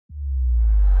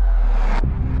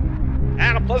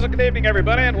Pleasant good evening,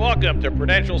 everybody, and welcome to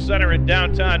Prudential Center in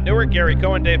downtown Newark. Gary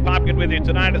Cohen, Dave Popkin with you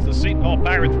tonight as the Seton Hall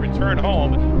Pirates return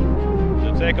home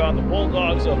to take on the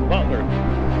Bulldogs of Butler.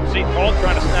 Seton Hall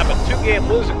trying to snap a two-game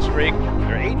losing streak.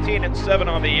 They're 18-7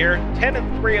 on the year,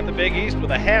 10-3 in the Big East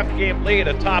with a half-game lead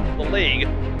atop the league.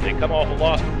 They come off a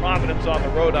loss to Providence on the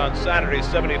road on Saturday,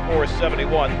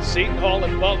 74-71. Seton Hall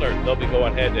and Butler, they'll be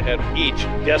going head-to-head, each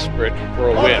desperate for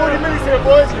a win. 40 minutes here,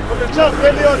 boys. From the jump,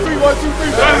 ready on 3, 1, 2,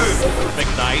 3.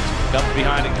 McKnight comes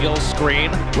behind a Gill screen,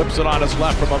 whips it on his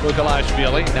left from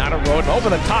Amukalashvili. Down a road,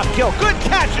 over the top, Gill. Good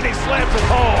catch, and he slams it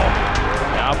home.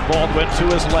 Now Baldwin to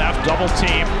his left, double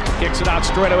team, kicks it out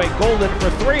straight away. Golden for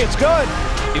three, it's good.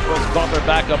 He puts Butler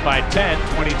back up by 10,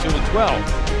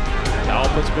 22-12. Now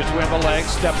puts between the legs,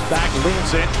 steps back,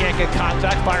 leans in, can't get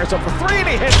contact, fires up for three, and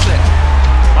he hits it.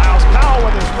 Miles Powell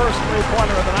with his first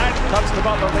three-pointer of the night, cuts the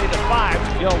Butler lead to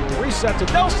 5. He'll reset to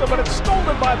Nelson, but it's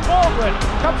stolen by Baldwin.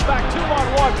 Comes back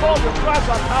 2-on-1. Baldwin drives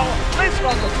on Powell, lays it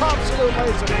on the top, Salute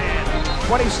lays it in.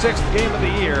 26th game of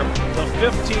the year, the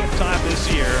 15th time this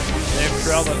year they've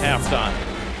trailed at halftime.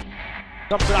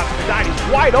 Comes it out to McKnight, he's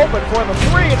wide open for the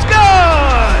three, it's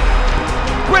good!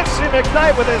 Quincy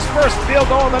McKnight with his first field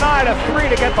goal of the night, a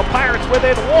 3 to get the Pirates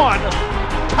within 1.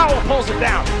 Powell pulls it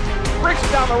down, breaks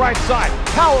it down the right side.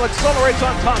 Powell accelerates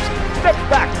on Thompson, steps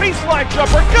back, baseline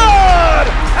jumper, good!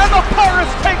 And the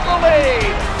Pirates take the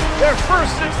lead! Their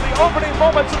first since the opening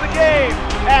moments of the game,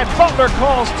 and Butler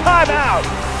calls timeout.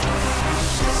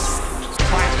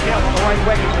 Finds Kale on the right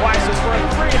wing, he rises for a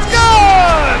 3, it's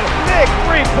good! Big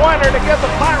three-pointer to give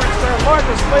the Pirates their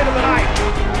largest lead of the night.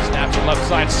 Snaps to left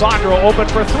side, Sandro open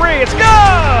for 3, it's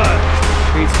good!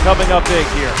 He's coming up big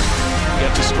here.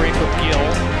 Gets a screen from Gill.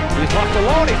 He's left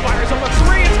alone, he fires up a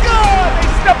 3, it's good! They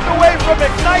stepped away from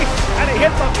McKnight, and he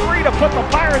hit the 3 to put the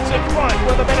Pirates in front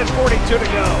with 1:42 to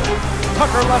go.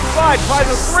 Tucker left side,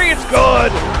 tries a 3, it's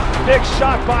good! Big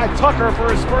shot by Tucker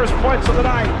for his first points of the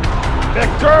night.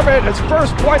 McDermott, his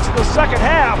first points in the second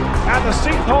half, and the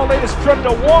Seton Hall lead is trimmed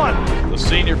to 1. The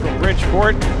senior from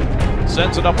Bridgeport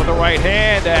sends it up with the right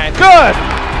hand, and good!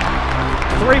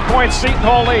 3-point Seton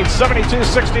Hall lead,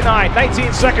 72-69,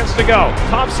 19 seconds to go.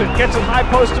 Thompson gets it high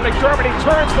post to McDermott, he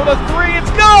turns for the 3,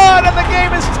 it's good, and the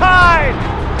game is tied!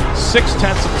 0.6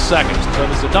 of a second, so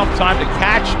there's enough time to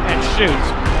catch and shoot.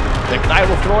 McKnight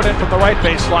will throw it in from the right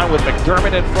baseline with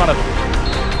McDermott in front of him.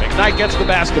 McKnight gets the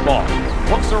basketball,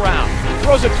 looks around,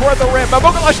 throws it toward the rim.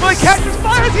 Amukalashvili catches,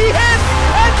 fires, he hits,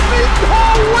 and Seton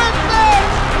Hall wins it!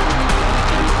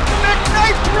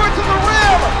 McKnight threw it to the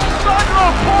rim. Sandro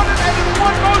caught it and in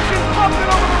one motion pumped it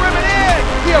over the rim and in.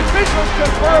 The officials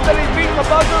confirmed that he beat the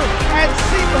buzzer, and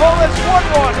Seton Hall has won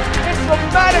one in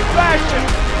dramatic fashion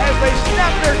as they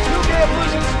snap their two-game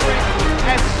losing streak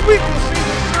and sweep the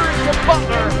season series from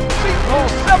Butler